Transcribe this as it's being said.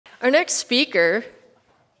Our next speaker,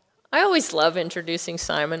 I always love introducing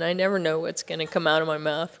Simon. I never know what's going to come out of my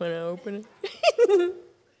mouth when I open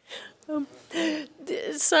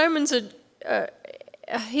it. Simon's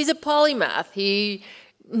he's a polymath. He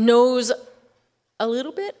knows a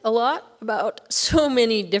lot about so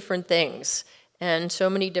many different things and so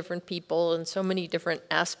many different people and so many different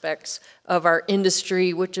aspects of our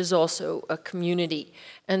industry, which is also a community.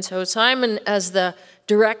 And so Simon, as the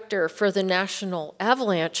director for the National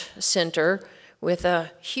Avalanche Center, with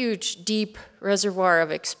a huge, deep reservoir of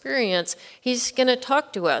experience, he's going to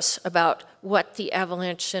talk to us about what the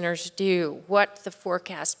Avalanche Centers do, what the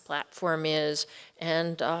forecast platform is,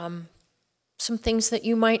 and some things that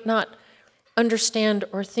you might not understand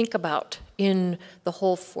or think about in the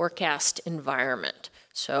whole forecast environment.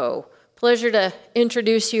 So, pleasure to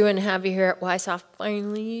introduce you and have you here at WYSAW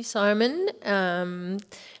finally, Simon.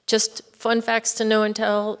 Just fun facts to know and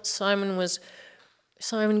tell. Simon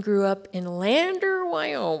grew up in Lander,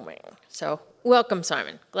 Wyoming. So, welcome,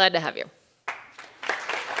 Simon. Glad to have you.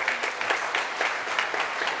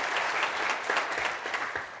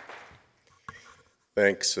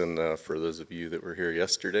 Thanks, and for those of you that were here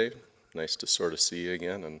yesterday, nice to sort of see you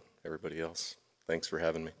again, and everybody else, thanks for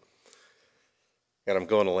having me. And I'm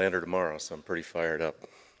going to Lander tomorrow, so I'm pretty fired up.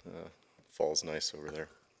 Fall's nice over there.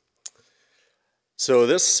 So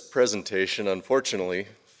this presentation, unfortunately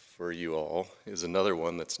for you all, is another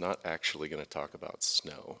one that's not actually going to talk about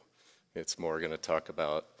snow. It's more going to talk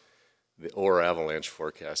about or avalanche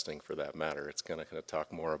forecasting for that matter. It's going to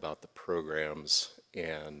talk more about the programs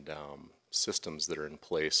and systems that are in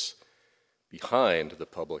place behind the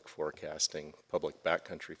public forecasting, public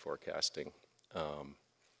backcountry forecasting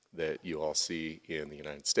that you all see in the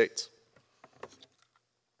United States.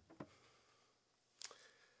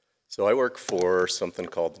 So I work for something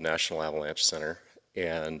called the National Avalanche Center,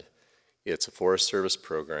 and it's a Forest Service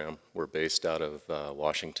program. We're based out of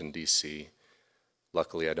Washington, D.C.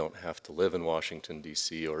 Luckily, I don't have to live in Washington,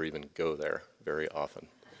 D.C. or even go there very often.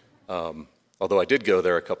 Although I did go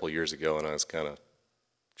there a couple years ago, and I was kind of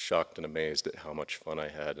shocked and amazed at how much fun I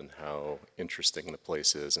had and how interesting the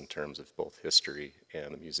place is in terms of both history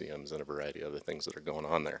and the museums and a variety of other things that are going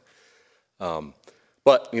on there.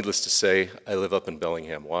 But needless to say, I live up in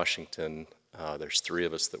Bellingham, Washington. There's 3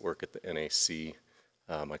 of us that work at the NAC.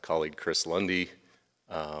 My colleague Chris Lundy,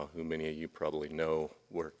 who many of you probably know,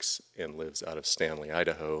 works and lives out of Stanley,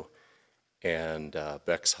 Idaho. And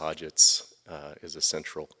Bex Hodgetts is a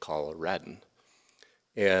Central Coloradan.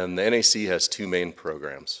 And the NAC has 2 main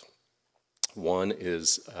programs. One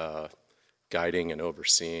is guiding and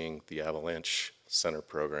overseeing the Avalanche Center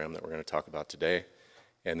program that we're going to talk about today.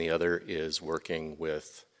 And the other is working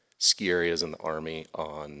with ski areas in the Army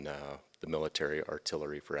on the military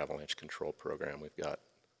artillery for avalanche control program. We've got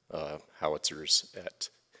howitzers at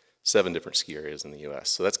 7 different ski areas in the US.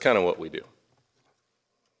 So that's kind of what we do.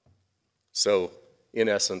 So in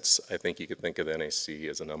essence, I think you could think of the NAC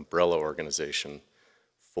as an umbrella organization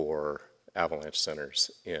for avalanche centers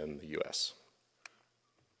in the US.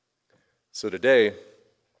 So today,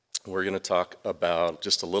 we're going to talk about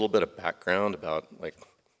just a little bit of background about like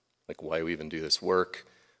why we even do this work.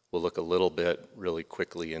 We'll look a little bit really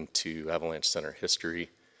quickly into avalanche center history,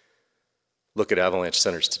 look at avalanche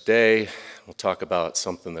centers today. We'll talk about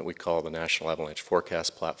something that we call the National Avalanche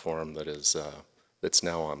Forecast Platform that is that's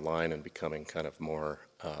now online and becoming kind of more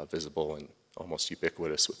visible and almost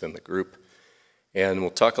ubiquitous within the group. And we'll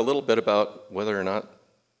talk a little bit about whether or not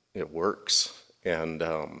it works and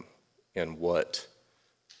what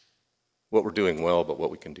we're doing well, but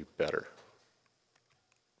what we can do better.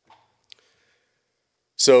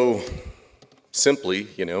 So simply,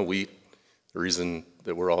 you know, the reason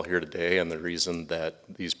that we're all here today and the reason that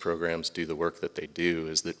these programs do the work that they do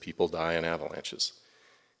is that people die in avalanches.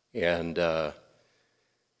 And you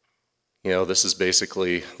know, this is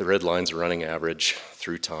basically the red line's a running average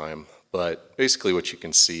through time. But basically what you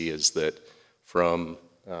can see is that from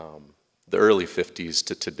the early 50s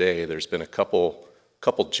to today, there's been a couple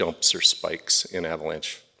jumps or spikes in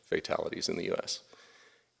avalanche fatalities in the US.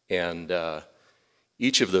 And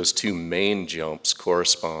each of those 2 main jumps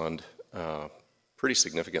correspond pretty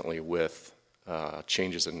significantly with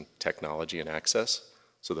changes in technology and access.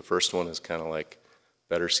 So the first one is kind of like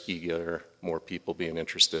better ski gear, more people being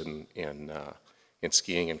interested in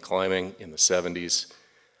skiing and climbing in the 70s.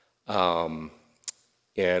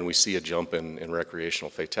 And we see a jump in recreational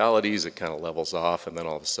fatalities. It kind of levels off, and then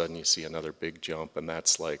all of a sudden you see another big jump, and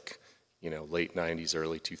that's like, you know, late 90s,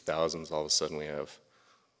 early 2000s. All of a sudden we have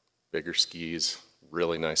bigger skis,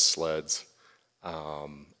 really nice sleds,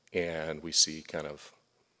 and we see kind of,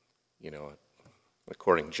 you know,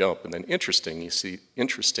 according jump. And then interestingly,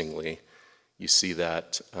 you see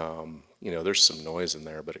that, there's some noise in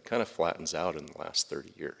there, but it kind of flattens out in the last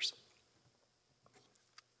 30 years.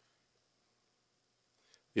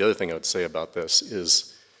 The other thing I would say about this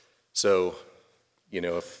is, so,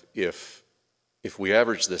 if we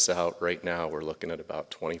average this out right now, we're looking at about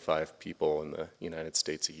 25 people in the United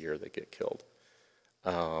States a year that get killed,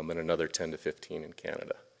 and another 10 to 15 in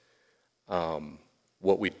Canada.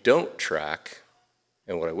 What we don't track,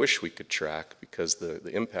 and what I wish we could track, because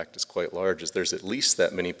the impact is quite large, is there's at least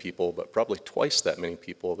that many people, but probably twice that many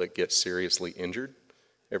people that get seriously injured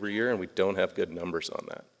every year, and we don't have good numbers on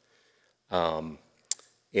that.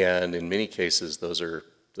 And in many cases, those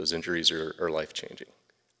injuries are life-changing.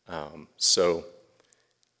 So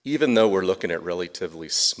even though we're looking at relatively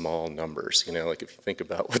small numbers, like if you think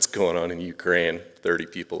about what's going on in Ukraine, 30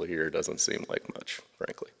 people a year doesn't seem like much,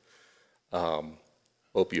 frankly.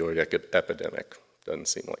 Opioid epidemic doesn't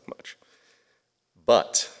seem like much.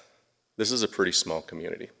 But this is a pretty small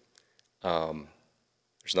community.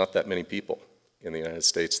 There's not that many people in the United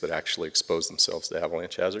States that actually expose themselves to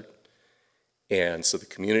avalanche hazard. And so the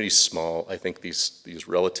community's small. I think these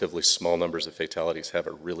relatively small numbers of fatalities have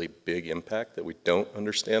a really big impact that we don't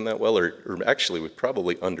understand that well, or actually we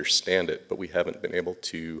probably understand it, but we haven't been able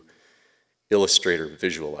to illustrate or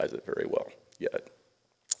visualize it very well yet.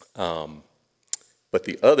 But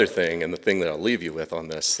the other thing, and the thing that I'll leave you with on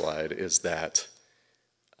this slide, is that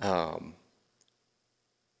at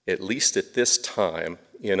least at this time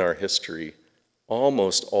in our history,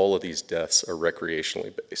 almost all of these deaths are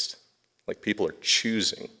recreationally based. Like people are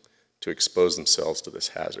choosing to expose themselves to this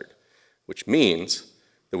hazard, which means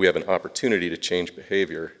that we have an opportunity to change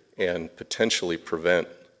behavior and potentially prevent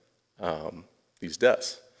these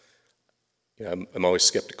deaths. I'm always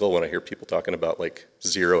skeptical when I hear people talking about like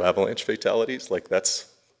 0 avalanche fatalities. Like that's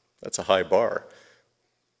a high bar.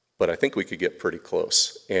 But I think we could get pretty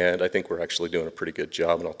close. And I think we're actually doing a pretty good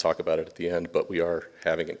job, and I'll talk about it at the end, but we are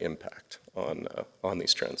having an impact on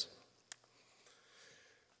these trends.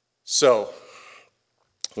 So,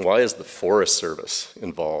 why is the Forest Service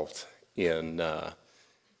involved in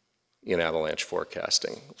avalanche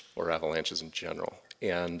forecasting, or avalanches in general?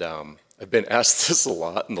 And I've been asked this a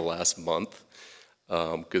lot in the last month,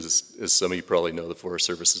 because as some of you probably know, the Forest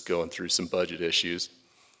Service is going through some budget issues.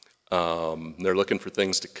 They're looking for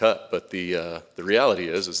things to cut, but the reality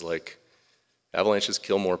is like avalanches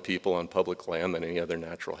kill more people on public land than any other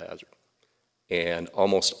natural hazard. And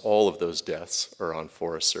almost all of those deaths are on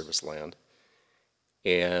Forest Service land.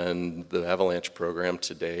 And the avalanche program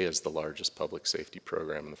today is the largest public safety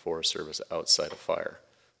program in the Forest Service outside of fire.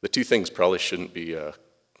 The two things probably shouldn't be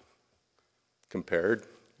compared.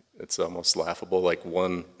 It's almost laughable, like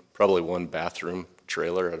probably one bathroom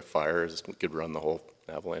trailer at a fire could run the whole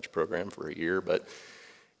avalanche program for a year. But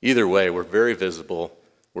either way, we're very visible.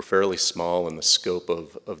 We're fairly small in the scope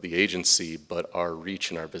of the agency, but our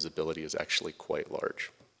reach and our visibility is actually quite large.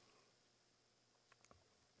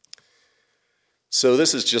 So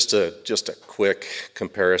this is just a quick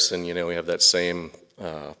comparison. We have that same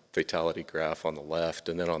fatality graph on the left,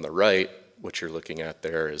 and then on the right, what you're looking at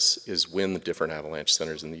there is when the different avalanche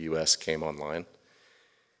centers in the U.S. came online.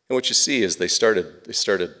 And what you see is they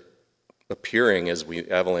started appearing as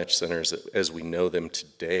avalanche centers as we know them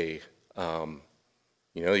today.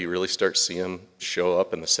 You really start seeing them show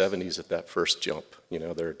up in the 70s at that first jump.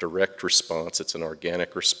 They're a direct response. It's an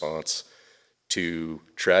organic response to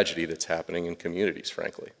tragedy that's happening in communities,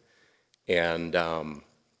 frankly. And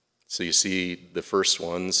so you see the first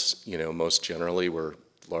ones, most generally were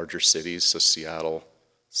larger cities, so Seattle,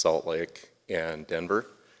 Salt Lake, and Denver.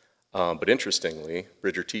 But interestingly,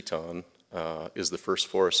 Bridger Teton is the first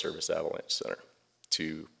Forest Service avalanche center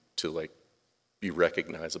to be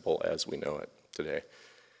recognizable as we know it today.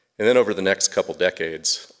 And then over the next couple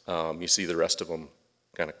decades, you see the rest of them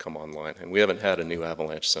kind of come online. And we haven't had a new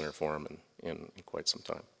avalanche center for them in quite some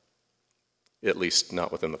time. At least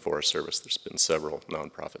not within the Forest Service. There's been several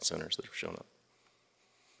nonprofit centers that have shown up.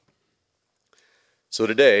 So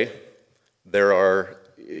today, there are,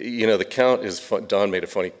 the count is, Don made a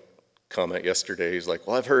funny comment yesterday. He's like,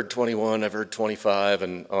 well, I've heard 21, I've heard 25,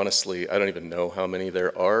 and honestly, I don't even know how many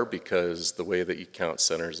there are because the way that you count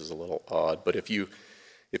centers is a little odd. But if you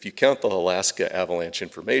count the Alaska Avalanche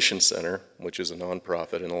Information Center, which is a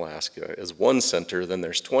nonprofit in Alaska, as one center, then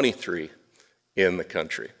there's 23 in the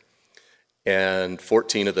country. And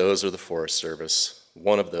 14 of those are the Forest Service.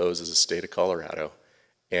 One of those is the state of Colorado,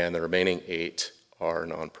 and the remaining 8 are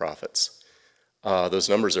nonprofits. Those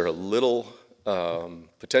numbers are a little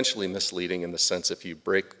potentially misleading in the sense if you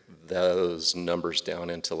break those numbers down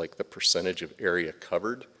into like the percentage of area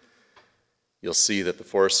covered, you'll see that the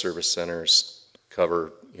Forest Service centers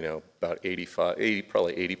cover, about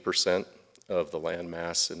probably 80% of the land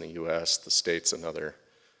mass in the U.S. The state's another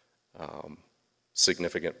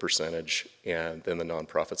significant percentage, and then the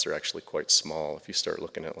nonprofits are actually quite small if you start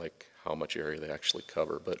looking at like how much area they actually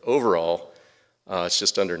cover. But overall, it's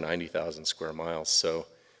just under 90,000 square miles. So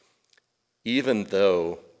even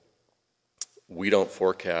though we don't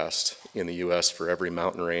forecast in the U.S. for every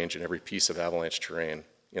mountain range and every piece of avalanche terrain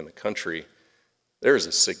in the country, there is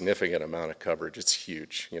a significant amount of coverage. It's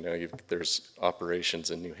huge. There's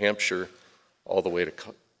operations in New Hampshire all the way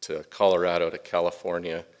to Colorado, to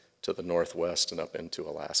California, to the Northwest, and up into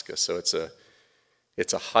Alaska. So it's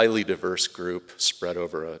a highly diverse group spread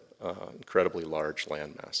over an incredibly large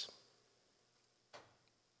landmass.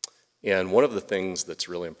 And one of the things that's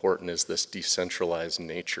really important is this decentralized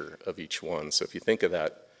nature of each one. So if you think of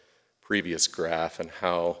that previous graph and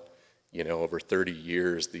how, over 30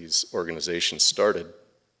 years these organizations started,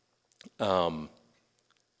 the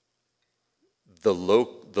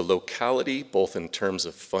locality, both in terms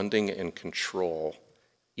of funding and control,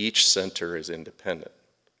 each center is independent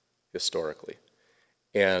historically.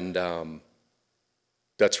 And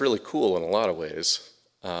that's really cool in a lot of ways,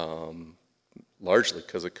 largely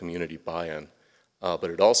because of community buy-in, but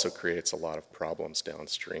it also creates a lot of problems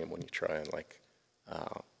downstream when you try and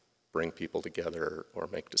bring people together or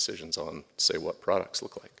make decisions on, say, what products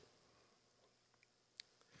look like.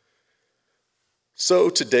 So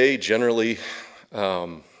today, generally,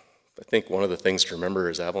 I think one of the things to remember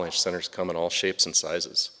is avalanche centers come in all shapes and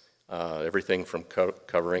sizes. Everything from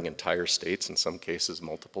covering entire states, in some cases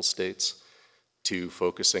multiple states, to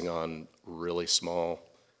focusing on really small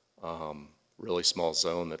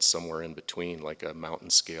zone that's somewhere in between, like a mountain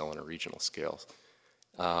scale and a regional scale.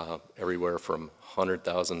 Everywhere from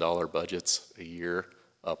 $100,000 budgets a year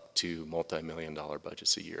up to multi-million-dollar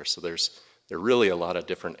budgets a year. So there are really a lot of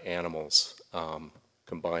different animals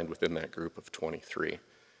combined within that group of 23.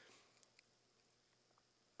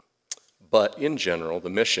 But in general, the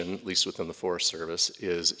mission, at least within the Forest Service,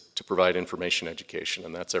 is to provide information education,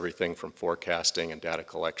 and that's everything from forecasting and data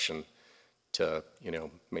collection to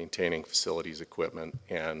maintaining facilities, equipment,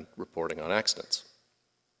 and reporting on accidents.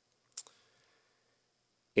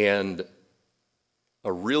 And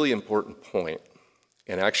a really important point,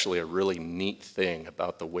 and actually a really neat thing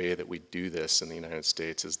about the way that we do this in the United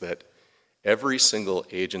States, is that every single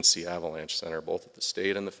agency avalanche center, both at the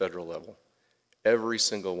state and the federal level, every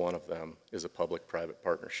single one of them is a public-private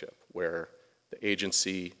partnership where the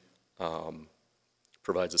agency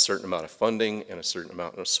provides a certain amount of funding and a certain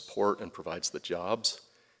amount of support and provides the jobs,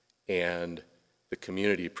 and the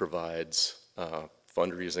community provides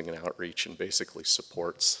fundraising and outreach and basically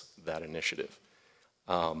supports that initiative.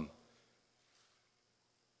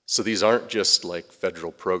 So these aren't just like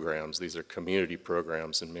federal programs, these are community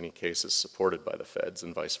programs in many cases supported by the feds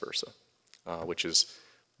and vice versa, which is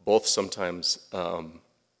both sometimes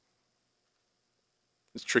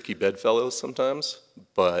it's tricky bedfellows sometimes,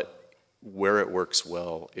 but where it works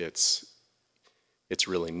well, it's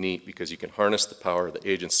really neat because you can harness the power of the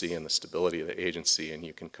agency and the stability of the agency, and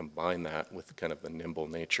you can combine that with kind of the nimble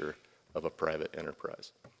nature of a private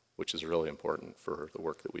enterprise, which is really important for the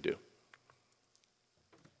work that we do.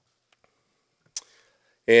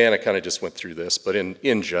 And I kind of just went through this, but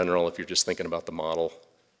in general, if you're just thinking about the model,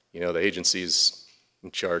 the agency's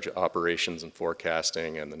in charge of operations and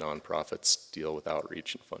forecasting, and the nonprofits deal with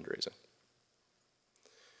outreach and fundraising.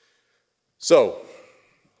 So,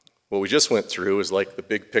 what we just went through is like the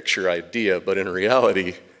big picture idea, but in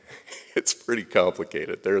reality, it's pretty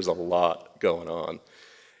complicated. There's a lot going on,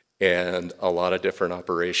 and a lot of different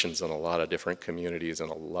operations and a lot of different communities and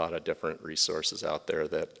a lot of different resources out there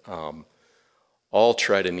that all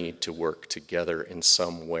try to need to work together in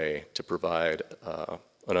some way to provide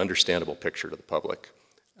an understandable picture to the public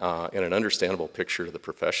and an understandable picture to the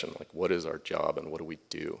profession, like what is our job and what do we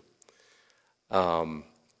do?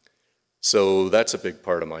 So that's a big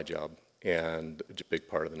part of my job, and a big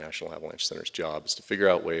part of the National Avalanche Center's job is to figure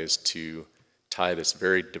out ways to tie this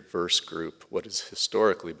very diverse group, what has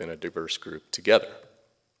historically been a diverse group, together.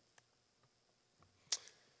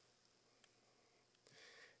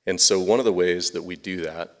 And so one of the ways that we do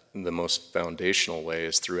that, the most foundational way,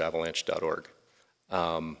 is through avalanche.org.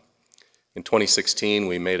 In 2016,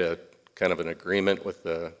 we made a kind of an agreement with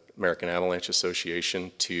the American Avalanche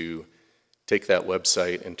Association to take that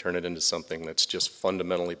website and turn it into something that's just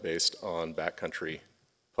fundamentally based on backcountry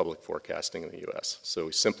public forecasting in the US. So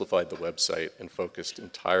we simplified the website and focused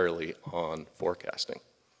entirely on forecasting.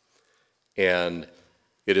 And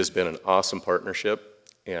it has been an awesome partnership,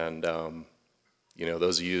 and You know,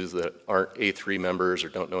 those of you that aren't A3 members or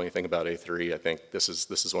don't know anything about A3, I think this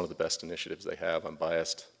is one of the best initiatives they have. I'm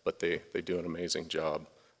biased, but they do an amazing job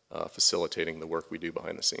facilitating the work we do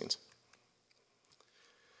behind the scenes.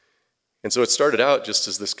 And so it started out just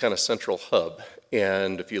as this kind of central hub.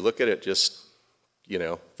 And if you look at it just, you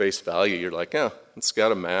know, face value, you're like, oh, it's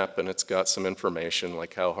got a map and it's got some information,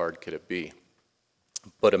 like how hard could it be?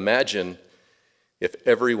 But imagine if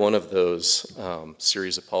every one of those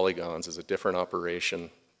series of polygons is a different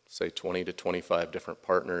operation, say 20 to 25 different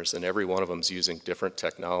partners, and every one of them is using different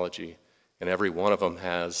technology, and every one of them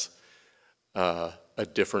has a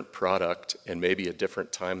different product and maybe a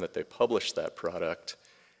different time that they publish that product,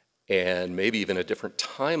 and maybe even a different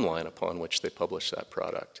timeline upon which they publish that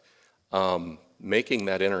product. Making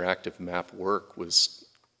that interactive map work was,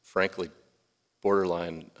 frankly,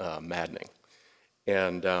 borderline maddening.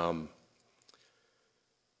 And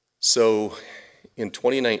so in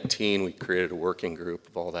 2019, we created a working group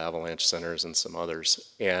of all the Avalanche Centers and some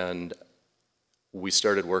others, and we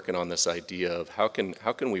started working on this idea of how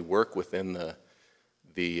can we work within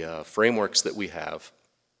the frameworks that we have,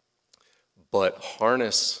 but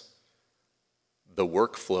harness the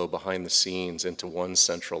workflow behind the scenes into one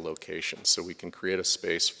central location, so we can create a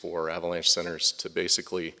space for Avalanche Centers to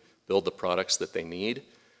basically build the products that they need,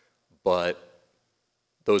 but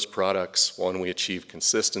those products, one, we achieve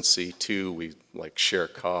consistency, two, we like share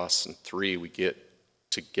costs, and three, we get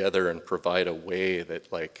together and provide a way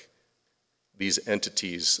that like these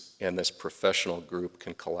entities and this professional group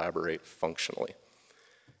can collaborate functionally.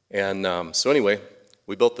 And so anyway,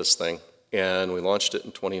 we built this thing and we launched it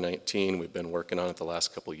in 2019. We've been working on it the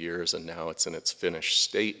last couple of years, and now it's in its finished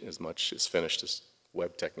state, as much as finished as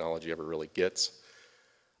web technology ever really gets.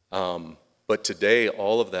 But today,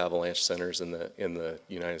 all of the Avalanche Centers in the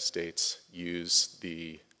United States use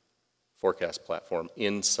the forecast platform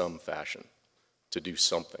in some fashion to do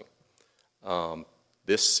something.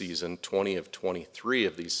 This season, 20 of 23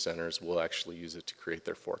 of these centers will actually use it to create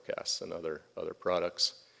their forecasts and other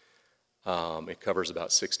products. It covers about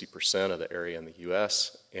 60% of the area in the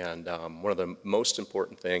US, and one of the most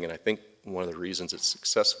important thing, and I think one of the reasons it's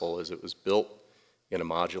successful, is it was built in a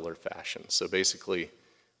modular fashion. So basically,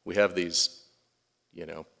 we have these, you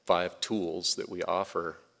know, 5 tools that we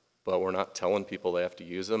offer, but we're not telling people they have to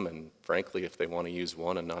use them, and frankly, if they want to use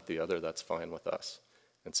one and not the other, that's fine with us.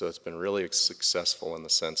 And so it's been really successful in the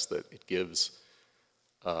sense that it gives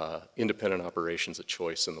independent operations a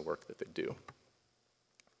choice in the work that they do.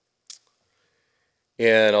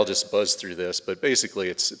 And I'll just buzz through this, but basically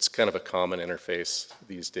it's kind of a common interface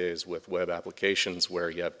these days with web applications where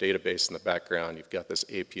you have database in the background, you've got this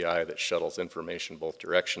API that shuttles information both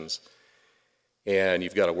directions, and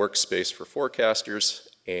you've got a workspace for forecasters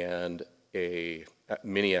and a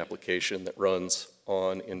mini application that runs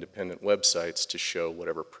on independent websites to show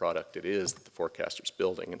whatever product it is that the forecaster's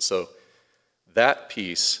building. And so that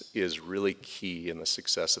piece is really key in the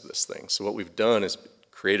success of this thing. So what we've done is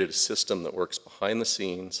created a system that works behind the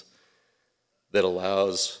scenes that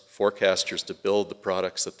allows forecasters to build the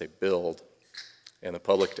products that they build and the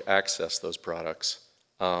public to access those products,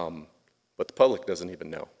 but the public doesn't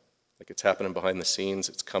even know. Like, it's happening behind the scenes,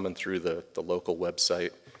 it's coming through the local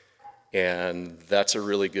website, and that's a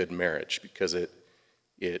really good marriage because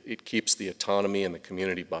it keeps the autonomy and the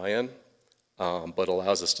community buy-in, but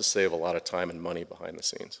allows us to save a lot of time and money behind the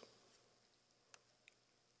scenes.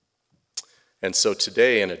 And so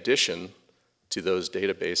today, in addition to those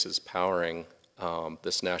databases powering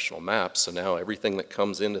this national map, so now everything that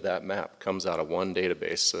comes into that map comes out of one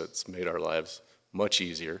database, so it's made our lives much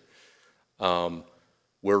easier.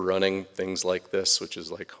 We're running things like this, which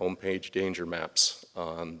is like homepage danger maps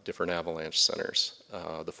on different avalanche centers,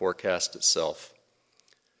 the forecast itself,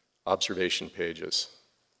 observation pages,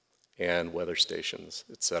 and weather stations,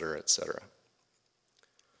 et cetera, et cetera.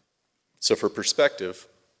 So for perspective,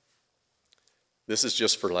 this is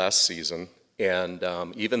just for last season, and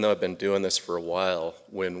even though I've been doing this for a while,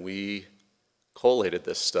 when we collated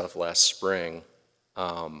this stuff last spring,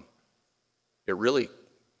 it really,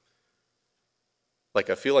 like,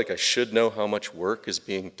 I feel like I should know how much work is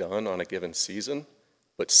being done on a given season,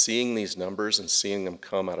 but seeing these numbers and seeing them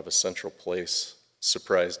come out of a central place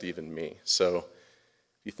surprised even me. So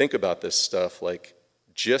if you think about this stuff, like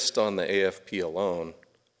just on the AFP alone,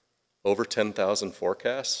 over 10,000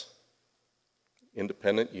 forecasts,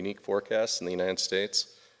 independent, unique forecasts in the United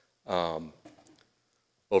States,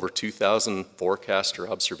 over 2,000 forecaster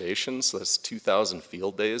observations, so that's 2,000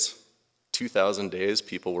 field days. 2,000 days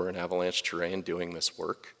people were in avalanche terrain doing this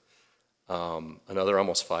work. Another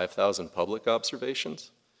almost 5,000 public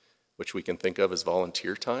observations, which we can think of as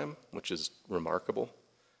volunteer time, which is remarkable.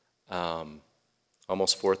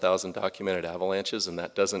 almost 4,000 documented avalanches, and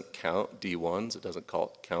that doesn't count D1s, it doesn't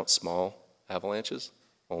count small avalanches,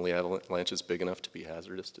 only avalanches big enough to be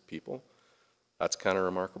hazardous to people. That's kind of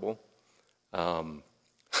remarkable. A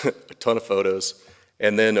ton of photos,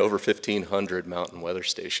 and then over 1,500 mountain weather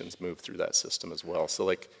stations move through that system as well. So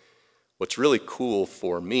like, what's really cool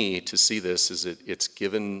for me to see this is it's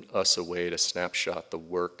given us a way to snapshot the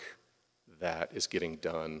work that is getting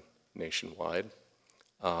done nationwide,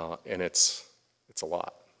 and it's a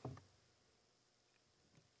lot.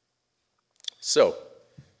 So,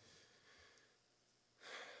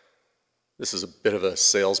 this is a bit of a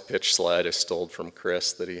sales pitch slide I stole from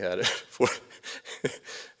Chris that he had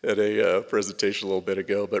at a presentation a little bit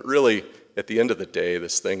ago. But really, at the end of the day,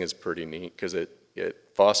 this thing is pretty neat because it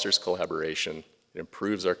fosters collaboration, it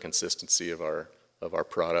improves our consistency of our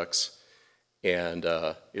products, and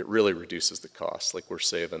it really reduces the cost. Like, we're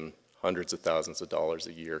saving hundreds of thousands of dollars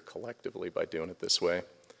a year collectively by doing it this way.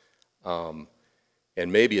 And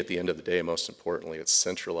maybe at the end of the day, most importantly, it's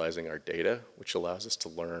centralizing our data, which allows us to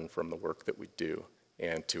learn from the work that we do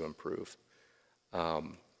and to improve.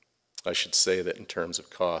 I should say that in terms of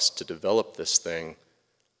cost, to develop this thing,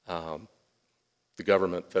 the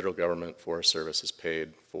government, federal government, Forest Service has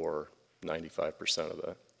paid for 95%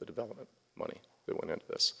 of the development money that went into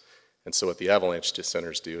this. And so what the Avalanche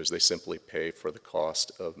Centers do is they simply pay for the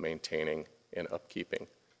cost of maintaining and upkeeping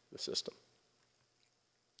the system.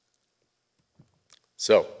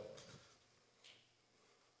 So,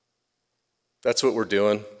 that's what we're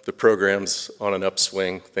doing. The program's on an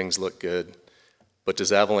upswing, things look good. But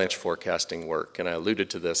does avalanche forecasting work? And I alluded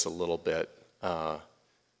to this a little bit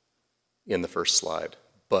in the first slide.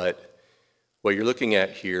 But what you're looking at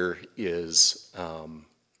here is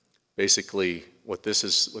basically what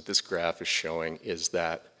this graph is showing is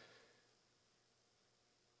that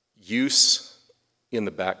use in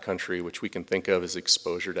the backcountry, which we can think of as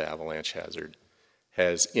exposure to avalanche hazard,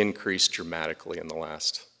 has increased dramatically in the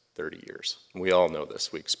last 30 years. And we all know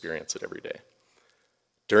this, we experience it every day.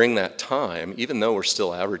 During that time, even though we're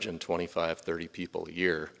still averaging 25, 30 people a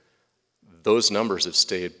year, those numbers have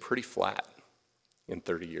stayed pretty flat in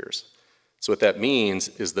 30 years. So what that means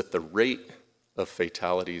is that the rate of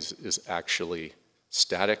fatalities is actually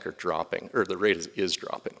static or dropping, or the rate is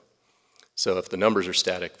dropping. So if the numbers are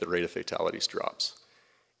static, the rate of fatalities drops.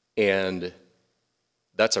 And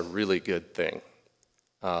that's a really good thing.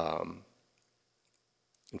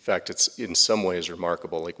 In fact, it's in some ways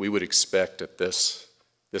remarkable. Like, we would expect at this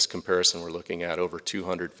comparison we're looking at over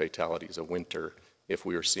 200 fatalities a winter if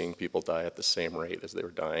we were seeing people die at the same rate as they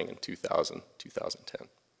were dying in 2000, 2010.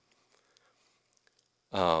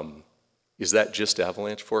 Is that just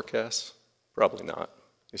avalanche forecasts? Probably not.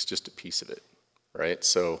 It's just a piece of it, right?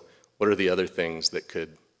 So what are the other things that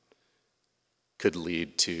could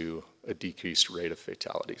lead to a decreased rate of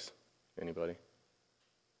fatalities? Anybody?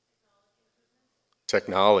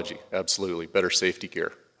 Technology, absolutely. Better safety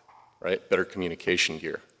gear, right? Better communication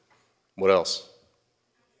gear. What else?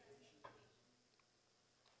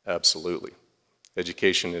 Absolutely.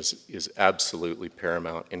 Education is absolutely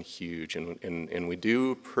paramount and huge, and we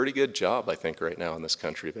do a pretty good job, I think, right now in this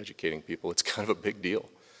country of educating people. It's kind of a big deal.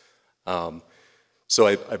 So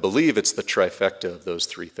I believe it's the trifecta of those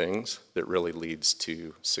three things that really leads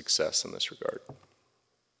to success in this regard.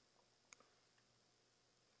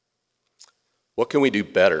 What can we do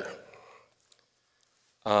better?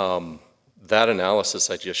 That analysis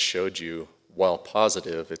I just showed you, while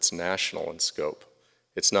positive, it's national in scope.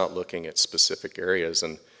 It's not looking at specific areas,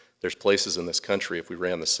 and there's places in this country, if we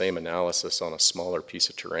ran the same analysis on a smaller piece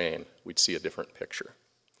of terrain, we'd see a different picture.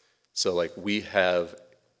 So like, we have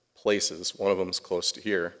places, one of them is close to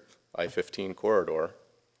here, I-15 corridor,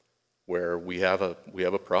 where we have a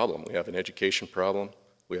problem. We have an education problem,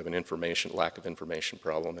 we have an lack of information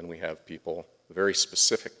problem, and we have people, a very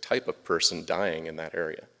specific type of person dying in that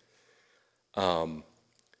area.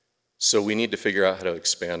 So we need to figure out how to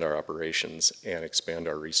expand our operations and expand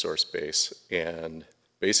our resource base and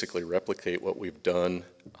basically replicate what we've done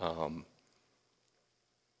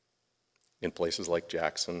in places like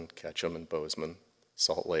Jackson, Ketchum, and Bozeman,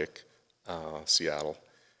 Salt Lake, Seattle.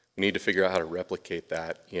 We need to figure out how to replicate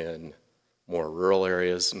that in more rural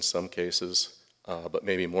areas in some cases, but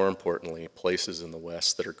maybe more importantly, places in the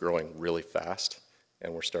West that are growing really fast,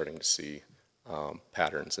 and we're starting to see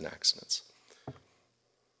patterns in accidents.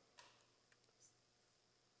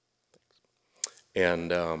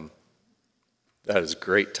 And that is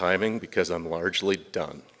great timing because I'm largely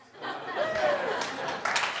done.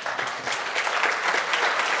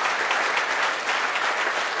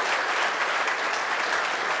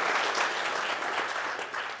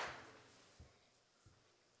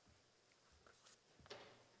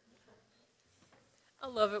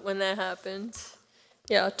 Love it when that happens.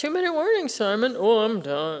 Yeah, 2-minute warning, Simon. Oh, I'm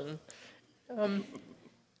done.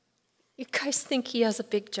 You guys think he has a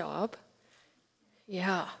big job?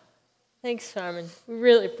 Yeah. Thanks, Simon. We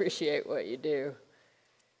really appreciate what you do.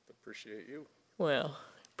 Appreciate you. Well,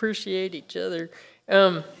 appreciate each other.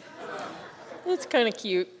 That's kind of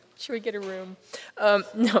cute. Should we get a room?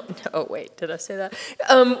 No, wait, did I say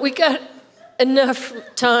that? We got enough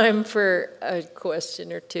time for a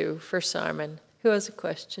question or two for Simon. Who has a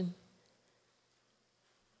question?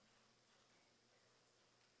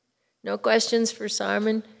 No questions for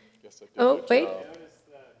Simon? Oh, wait.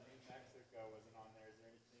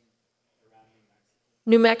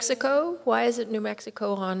 New Mexico? Why is it New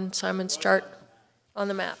Mexico on Simon's chart on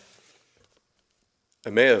the map? I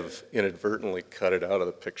may have inadvertently cut it out of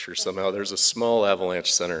the picture somehow. There's a small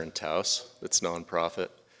Avalanche Center in Taos that's nonprofit.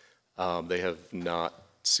 They have not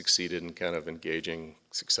succeeded in kind of engaging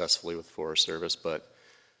successfully with Forest Service, but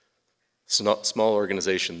it's a small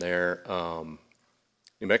organization there.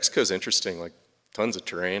 New Mexico is interesting, like tons of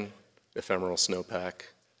terrain, ephemeral snowpack.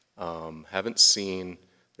 Haven't seen,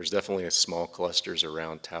 there's definitely small clusters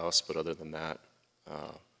around Taos, but other than that,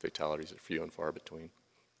 fatalities are few and far between.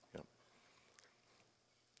 Yeah.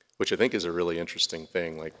 Which I think is a really interesting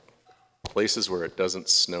thing, like places where it doesn't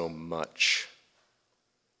snow much.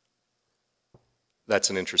 That's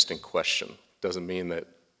an interesting question. Doesn't mean that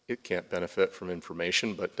it can't benefit from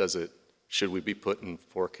information, but does it, should we be putting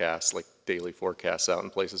forecasts, like daily forecasts out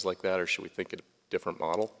in places like that, or should we think of a different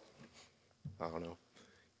model? I don't know.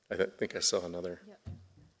 I think I saw another. Yep.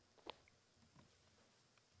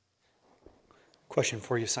 Question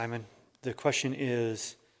for you, Simon. The question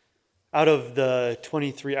is, out of the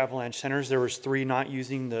 23 Avalanche Centers, there was 3 not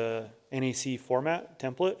using the NAC format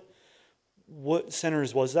template. What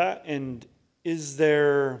centers was that? And is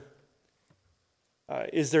there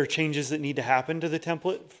changes that need to happen to the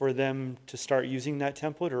template for them to start using that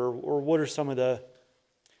template? Or what are some of the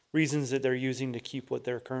reasons that they're using to keep what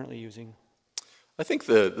they're currently using? I think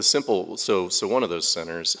the simple, so one of those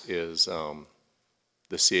centers is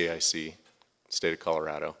the CAIC, State of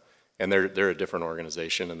Colorado. And they're a different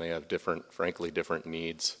organization, and they have frankly different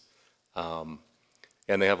needs. And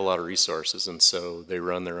they have a lot of resources, and so they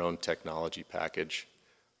run their own technology package.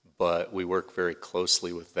 But we work very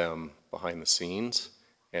closely with them behind the scenes,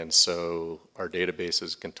 and so our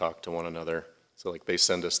databases can talk to one another. So like they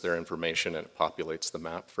send us their information and it populates the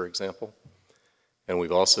map, for example. And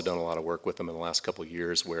we've also done a lot of work with them in the last couple of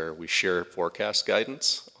years where we share forecast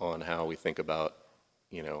guidance on how we think about,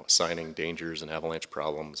 you know, assigning dangers and avalanche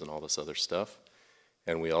problems and all this other stuff.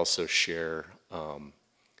 And we also share,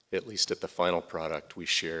 at least at the final product, we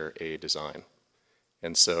share a design.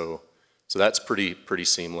 And so that's pretty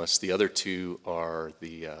seamless. The other two are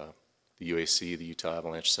the UAC, the Utah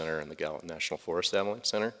Avalanche Center, and the Gallup National Forest Avalanche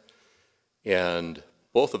Center. And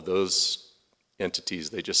both of those entities,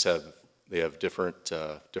 they have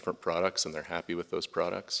different products, and they're happy with those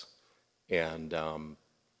products. And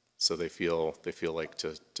so they feel like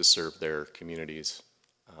to serve their communities,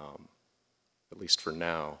 at least for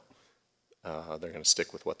now, they're going to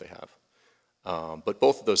stick with what they have. But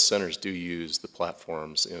both of those centers do use the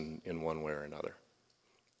platforms in one way or another.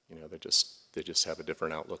 You know, they just have a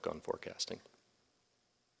different outlook on forecasting.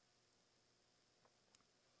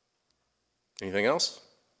 Anything else?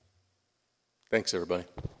 Thanks, everybody.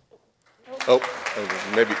 Oh,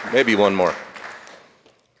 maybe one more.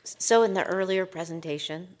 So in the earlier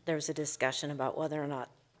presentation, there was a discussion about whether or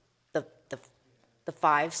not the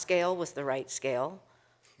 5 scale was the right scale,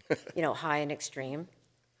 you know, high and extreme.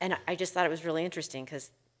 And I just thought it was really interesting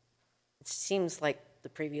because it seems like the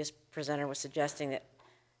previous presenter was suggesting that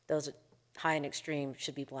those high and extreme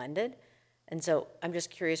should be blended. And so I'm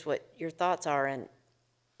just curious what your thoughts are, and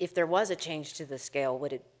if there was a change to the scale,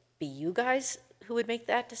 would it be you guys who would make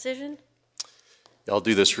that decision? I'll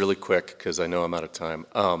do this really quick because I know I'm out of time.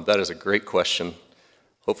 That is a great question.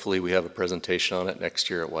 Hopefully we have a presentation on it next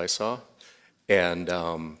year at WYSAW. And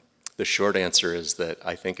the short answer is that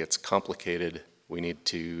I think it's complicated.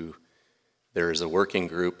 There is a working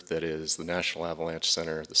group that is the National Avalanche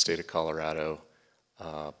Center, the State of Colorado,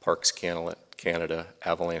 Parks Canada,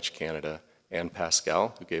 Avalanche Canada, and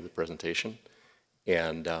Pascal, who gave the presentation.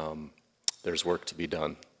 And there's work to be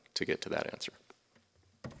done to get to that answer.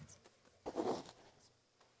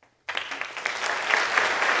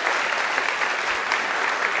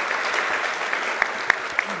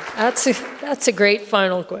 That's a great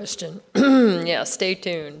final question. Yeah, stay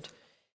tuned.